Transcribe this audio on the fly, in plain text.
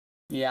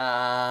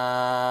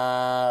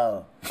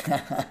Yo.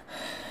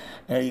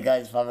 There you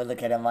guys probably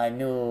looking at my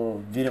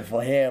new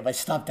beautiful hair, but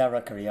stop that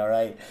rockery,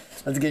 alright?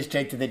 Let's get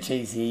straight to the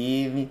chase, you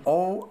hear me?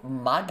 Oh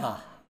my god.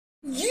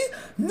 Yeah,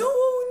 no.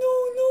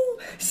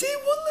 Say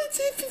what? Let's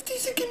say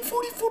 50-second,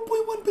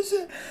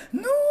 44.1%.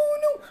 No.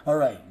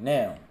 Alright,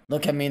 now,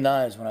 look at me in the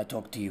eyes when I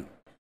talk to you.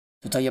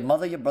 So tell your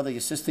mother, your brother,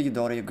 your sister, your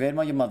daughter, your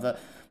grandma, your mother,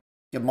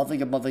 your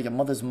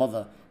mother's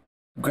mother,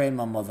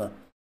 grandma mother,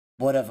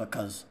 whatever,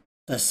 cuz.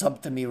 To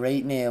sub to me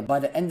right now. By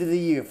the end of the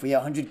year, if we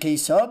have 100k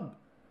sub,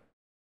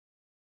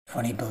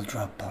 20 bill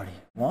drop party.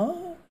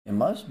 What? It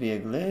must be a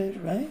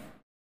glitch, right?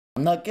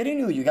 I'm not kidding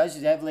you. You guys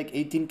have like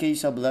 18k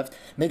sub left.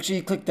 Make sure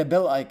you click the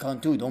bell icon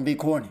too. Don't be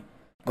corny.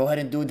 Go ahead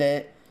and do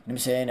that. You know what I'm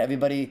saying?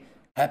 Everybody,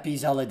 happy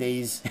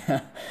holidays.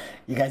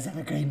 You guys have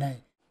a great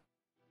night.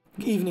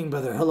 Good evening,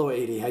 brother. Hello,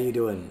 80. How you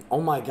doing? Oh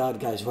my god,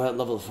 guys. We're at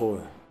level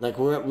 4. Like,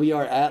 we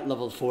are at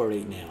level 4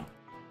 right now.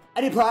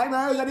 Any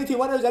primers, any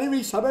T1ers, any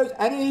resubbers,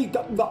 any...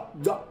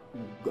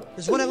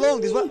 There's one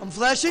along, there's one... I'm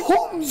flashing.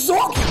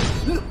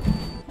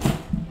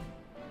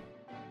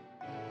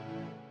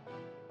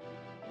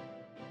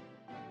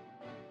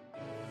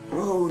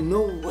 Bro,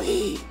 no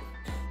way.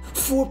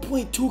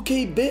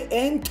 4.2k bit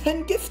and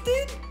 10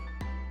 gifted?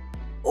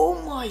 Oh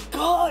my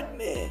god,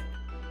 man.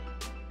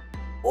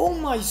 Oh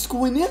my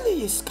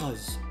squinilius,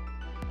 cuz.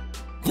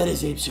 That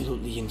is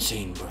absolutely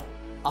insane, bro.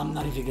 I'm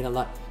not even gonna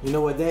lie. You know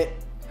what,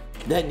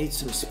 that needs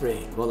some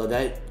spraying. Well,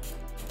 that's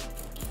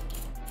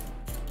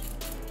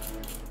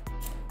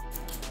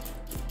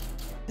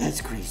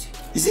crazy.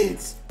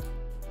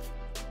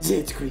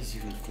 That's crazy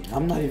right there.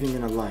 I'm not even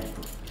gonna lie,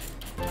 bro.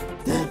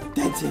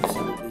 That's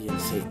absolutely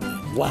insane,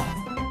 man.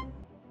 Wow.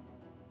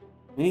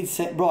 We need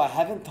to bro, I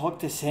haven't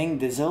talked to Sang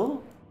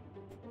Dizzle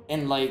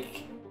in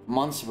like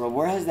months, bro.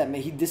 Where has that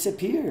man? He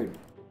disappeared.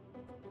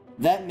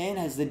 That man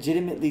has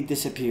legitimately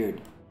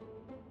disappeared.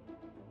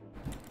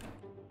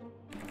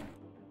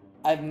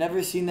 I've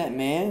never seen that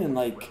man in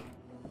like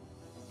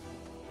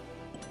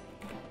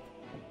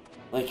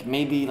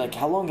maybe like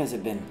how long has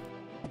it been?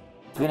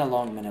 It's been a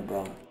long minute,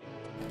 bro.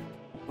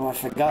 Oh, I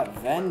forgot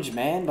Venge,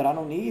 man, but I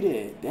don't need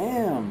it.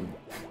 Damn.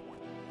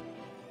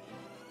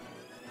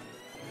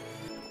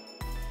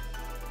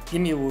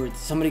 Give me a word.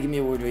 Somebody give me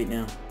a word right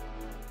now.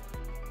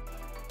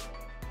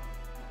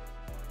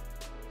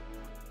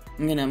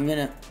 I'm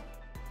gonna.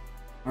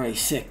 Alright,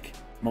 sick.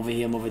 I'm over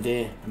here, I'm over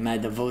there. I'm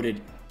mad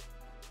devoted.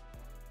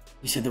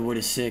 You said the word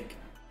is sick.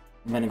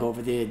 I'm gonna go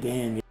over there.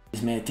 Damn,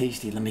 it's mad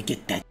tasty. Let me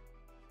get that.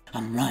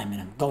 I'm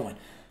rhyming, I'm going.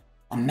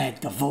 I'm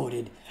mad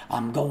devoted.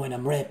 I'm going,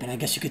 I'm rapping. I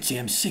guess you could say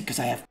I'm sick because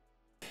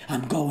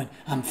I'm going,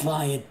 I'm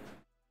flying.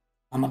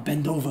 I'ma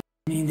bend over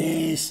in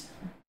this.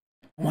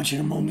 I want you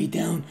to mow me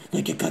down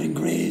like you're cutting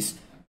grass.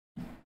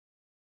 I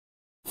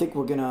think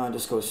we're gonna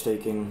just go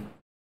staking.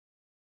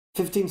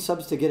 15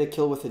 subs to get a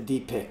kill with a D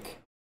pick.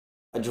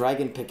 A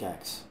dragon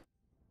pickaxe.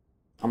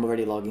 I'm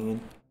already logging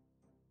in.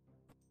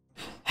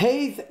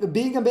 Hey,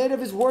 being a man of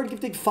his word,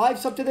 gifting 5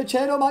 subs to the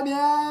channel, my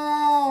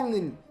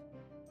man!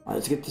 Alright,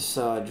 let's get this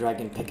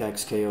dragon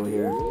pickaxe KO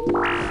here.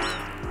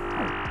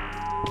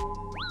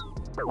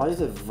 Why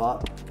is it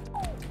VOT?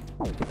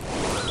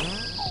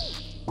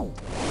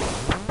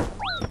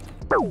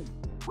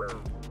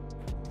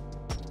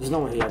 There's no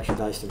way he actually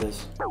dies to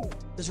this.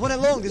 There's one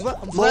along, there's one...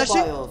 I'm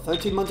flashing. Mobile,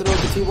 13 months ago,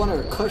 T1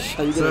 or Kush.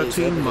 How you doing?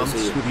 13 months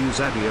with you,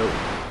 Zabio.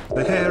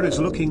 The hair is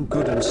looking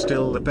good and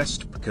still the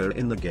best picker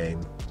in the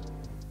game.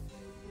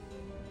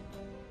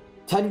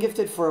 10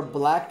 gifted for a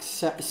black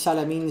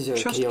Salaminzer.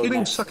 Just KO kidding,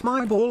 next. suck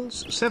my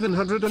balls.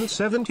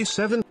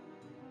 777.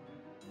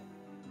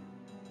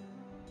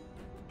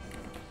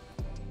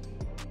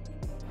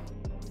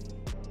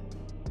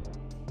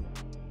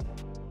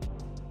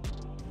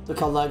 Look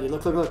how laggy.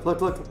 Look.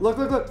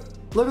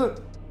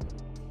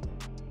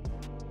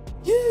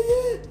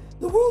 Yeah.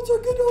 The worlds are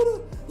good,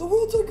 Oda. The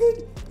worlds are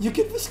good. You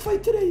can risk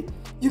fight today.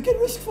 You can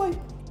risk fight.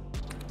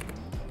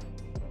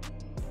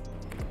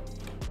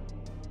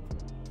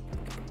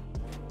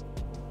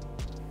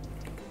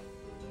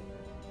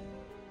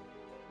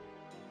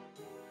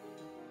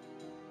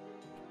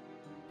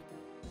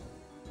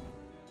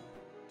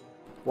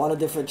 Want a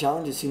different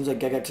challenge? It seems like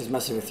Jagex is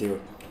messing with you.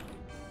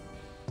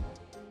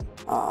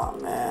 Aw,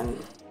 man.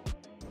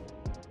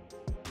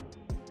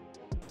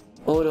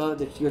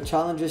 Oda, your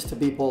challenge is to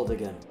be bold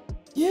again.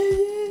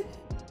 Yeah.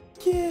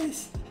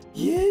 Yes.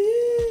 Yeah.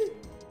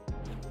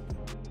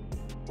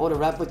 Oda,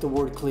 rap with the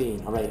word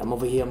clean. Alright, I'm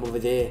over here, I'm over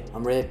there.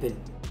 I'm rapping.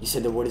 You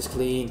said the word is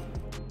clean.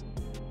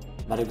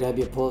 I'm about to grab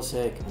your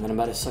pulsec, and then I'm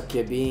about to suck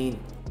your bean.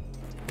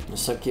 I'm gonna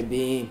suck your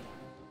bean.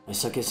 I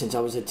suck it since I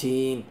was a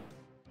teen.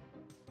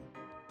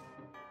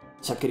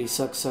 Suckity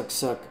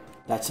suck.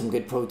 That's some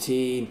good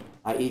protein.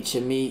 I eat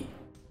your meat.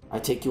 I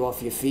take you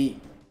off your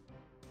feet.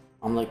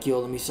 I'm like, yo,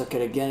 let me suck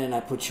it again, and I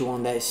put you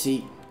on that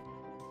seat.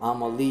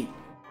 I'm elite.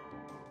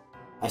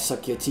 I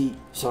suck your teeth.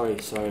 Sorry.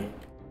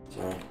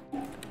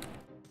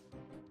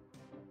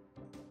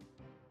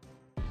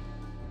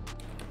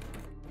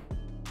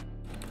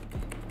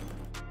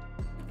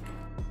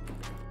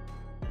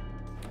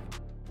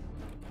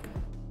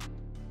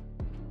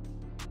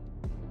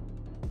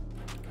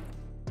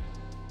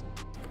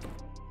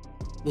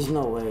 There's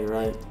no way,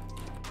 right?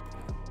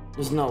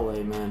 There's no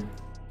way, man.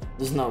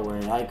 There's no way.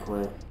 I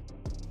quit.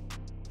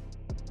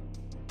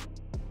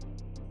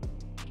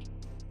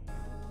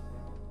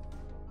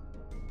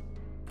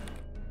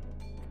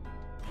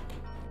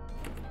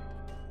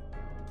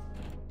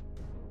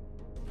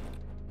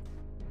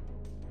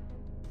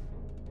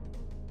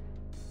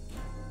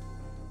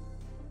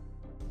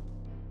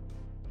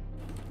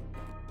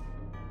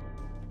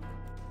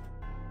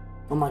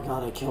 Oh my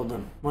god, I killed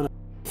him. What a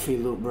free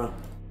loot, bro.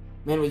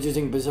 Man was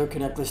using Berserker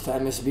necklace to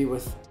MSB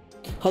with.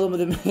 Hello,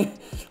 with man.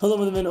 Hello,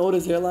 with man.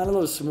 Oda's hairline a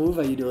little smooth.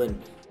 How you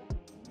doing?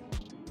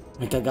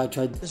 Like that guy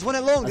tried. There's one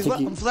at long. There's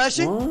one. I'm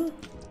flashing. What?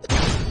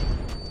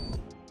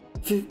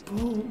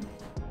 Bro,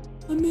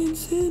 I'm in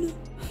Santa.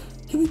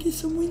 Can we get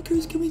some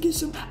winkers? Can we get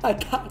some? I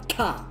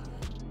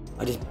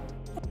just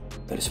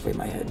better spray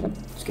my head.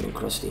 It's getting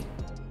crusty.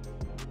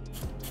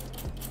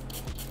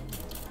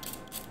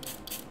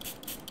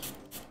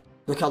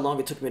 Look how long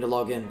it took me to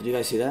log in. Did you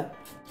guys see that?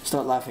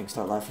 Start laughing,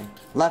 start laughing.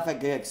 Laugh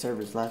at Jagex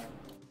servers, laugh.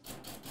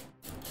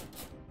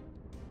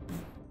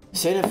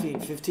 Santa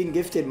Fiend, 15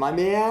 gifted, my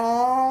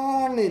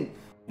man! You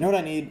know what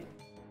I need?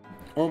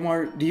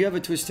 Omar, do you have a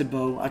twisted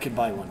bow? I could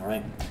buy one,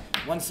 alright?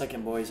 1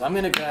 second, boys. I'm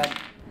gonna grab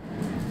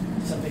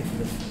something for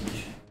the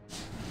fridge.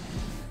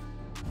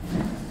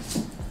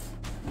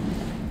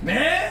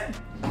 Man!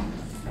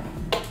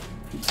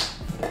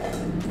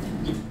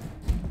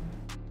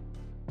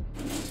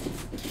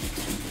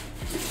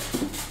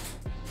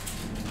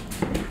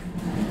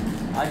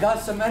 I got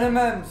some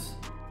NMMs.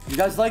 You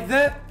guys like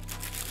that?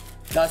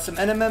 Got some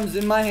NMMs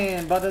in my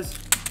hand, brothers.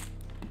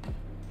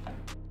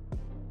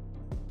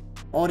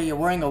 Oda, you're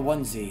wearing a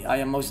onesie. I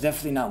am most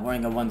definitely not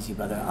wearing a onesie,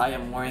 brother. I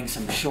am wearing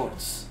some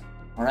shorts.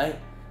 Alright?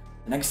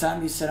 The next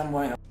time you said I'm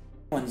wearing a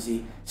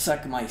onesie,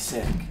 suck my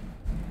sick. You know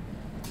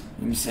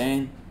what I'm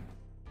saying?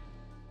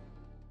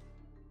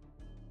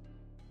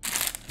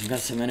 I got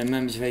some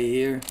NMMs right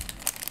here.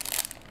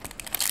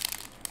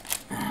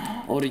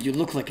 Oda, you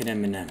look like an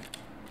M&M.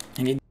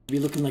 And you be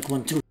looking like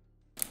one too.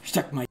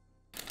 Suck my.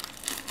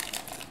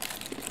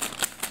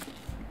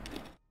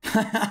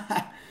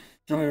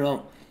 Tell me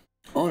wrong.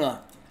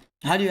 Oda,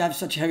 how do you have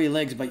such hairy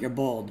legs but you're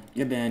bald?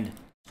 You're banned.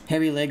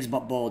 Hairy legs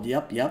but bald.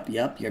 Yup,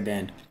 you're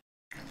banned.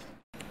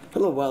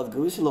 Hello Wild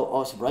Goose, hello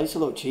Awesome Bryce,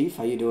 hello Chief,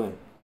 how you doing?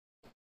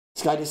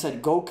 This guy just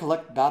said, go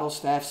collect battle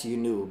staffs, you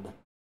noob.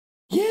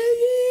 Yeah,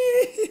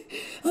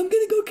 I'm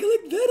gonna go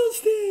collect battle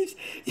staffs.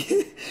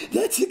 Yeah,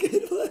 that's a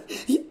good one.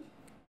 Yeah.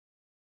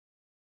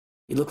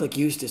 You look like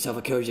you used to have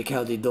a courage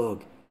cowardly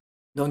dog.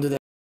 Don't do that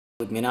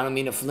with me, and I don't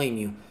mean to flame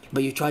you,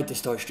 but you tried to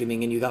start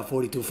streaming and you got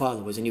 42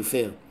 followers and you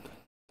failed.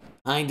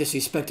 I ain't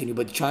disrespecting you,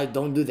 but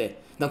don't do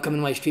that. Don't come in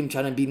my stream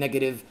trying to be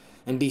negative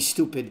and be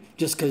stupid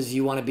just because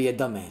you want to be a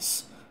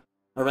dumbass.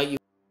 Alright, you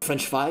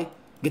French fry?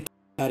 Get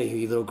the out of here,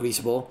 you little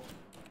greaseball.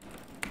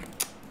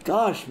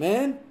 Gosh,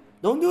 man.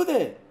 Don't do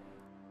that.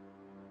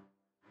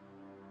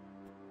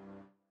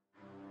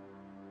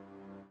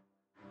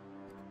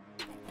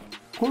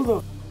 Who the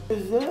f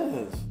is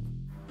this?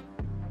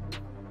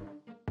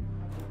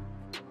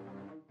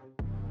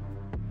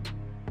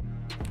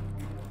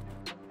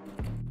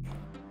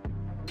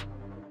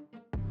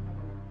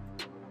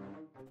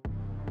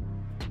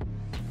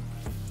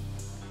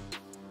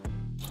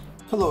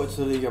 Hello, it's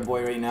literally your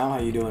boy right now. How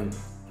you doing?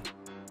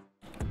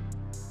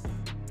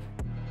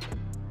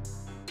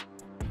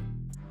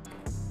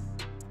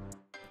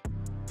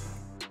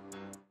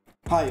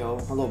 Hi, yo.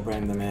 Hello,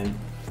 Brandon, man.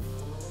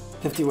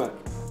 50 what?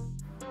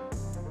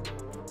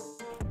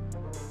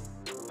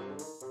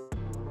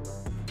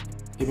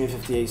 Give me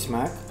 58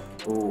 smack.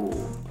 Ooh.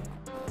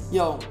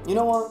 Yo, you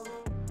know what?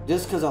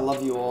 Just because I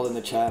love you all in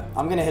the chat,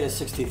 I'm gonna hit a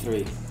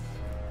 63.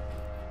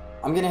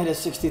 I'm gonna hit a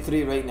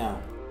 63 right now.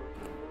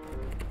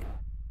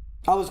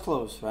 I was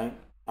close, right?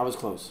 I was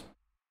close.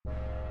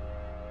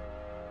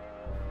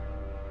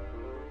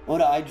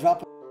 Oda, I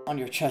drop on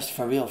your chest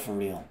for real, for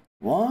real.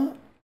 What?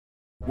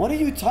 What are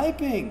you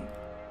typing?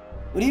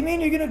 What do you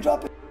mean you're gonna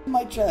drop it in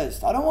my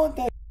chest? I don't want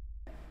that.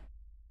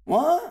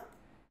 What?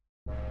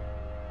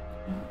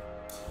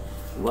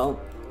 Well,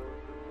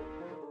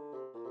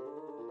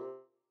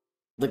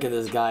 look at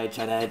this guy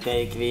trying to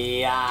take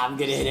me. I'm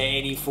gonna hit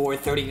an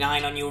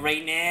 84-39 on you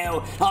right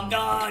now. I'm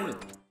done.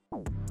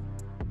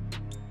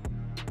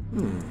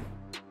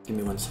 Give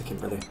me 1 second,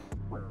 brother.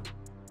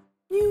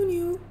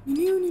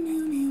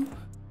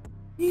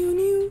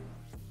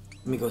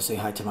 Let me go say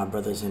hi to my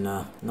brothers in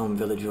Gnome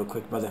Village real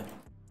quick, brother.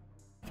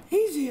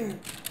 Hey there,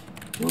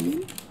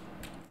 woman.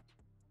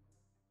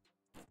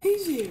 Hey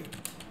there.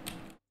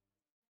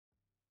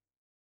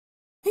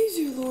 Hey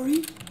there,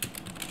 Lori.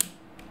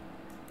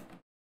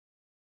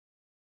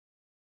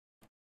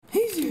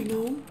 Hey there,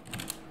 gnome.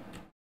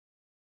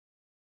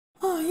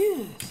 Ah,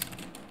 yes.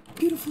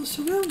 Beautiful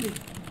surrounding.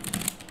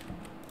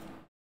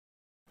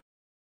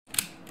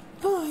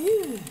 Ah,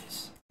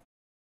 yes.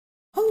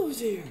 Hello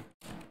there.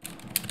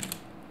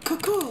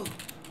 Caw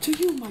to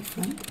you, my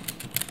friend.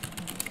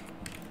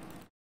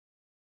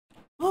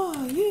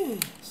 Ah,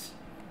 yes.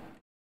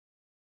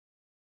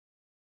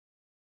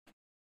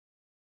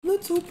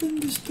 let's open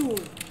this door.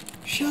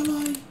 Shall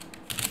I?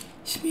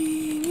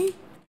 Smeeny,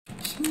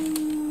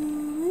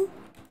 smooth.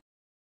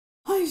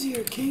 Hi,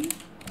 Zero King.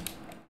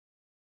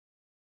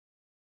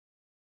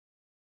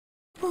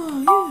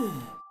 Oh,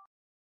 yeah.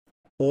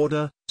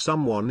 Order,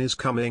 someone is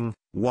coming,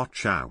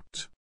 watch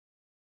out.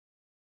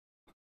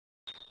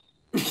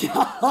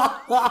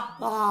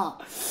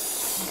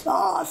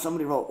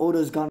 Somebody wrote,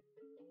 Oda's gone.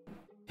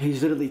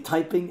 He's literally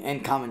typing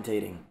and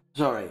commentating.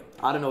 Sorry,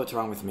 I don't know what's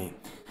wrong with me.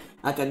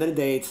 At the end of the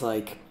day, it's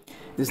like,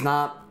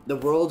 the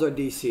worlds are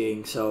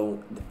DCing,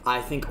 so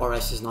I think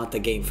RS is not the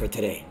game for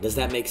today. Does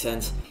that make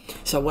sense?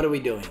 So what are we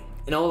doing?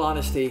 In all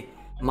honesty,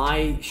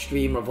 my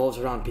stream revolves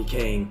around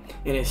PKing,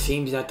 and it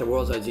seems that the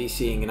worlds are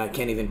DCing and I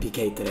can't even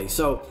PK today.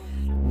 So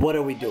what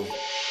are we doing?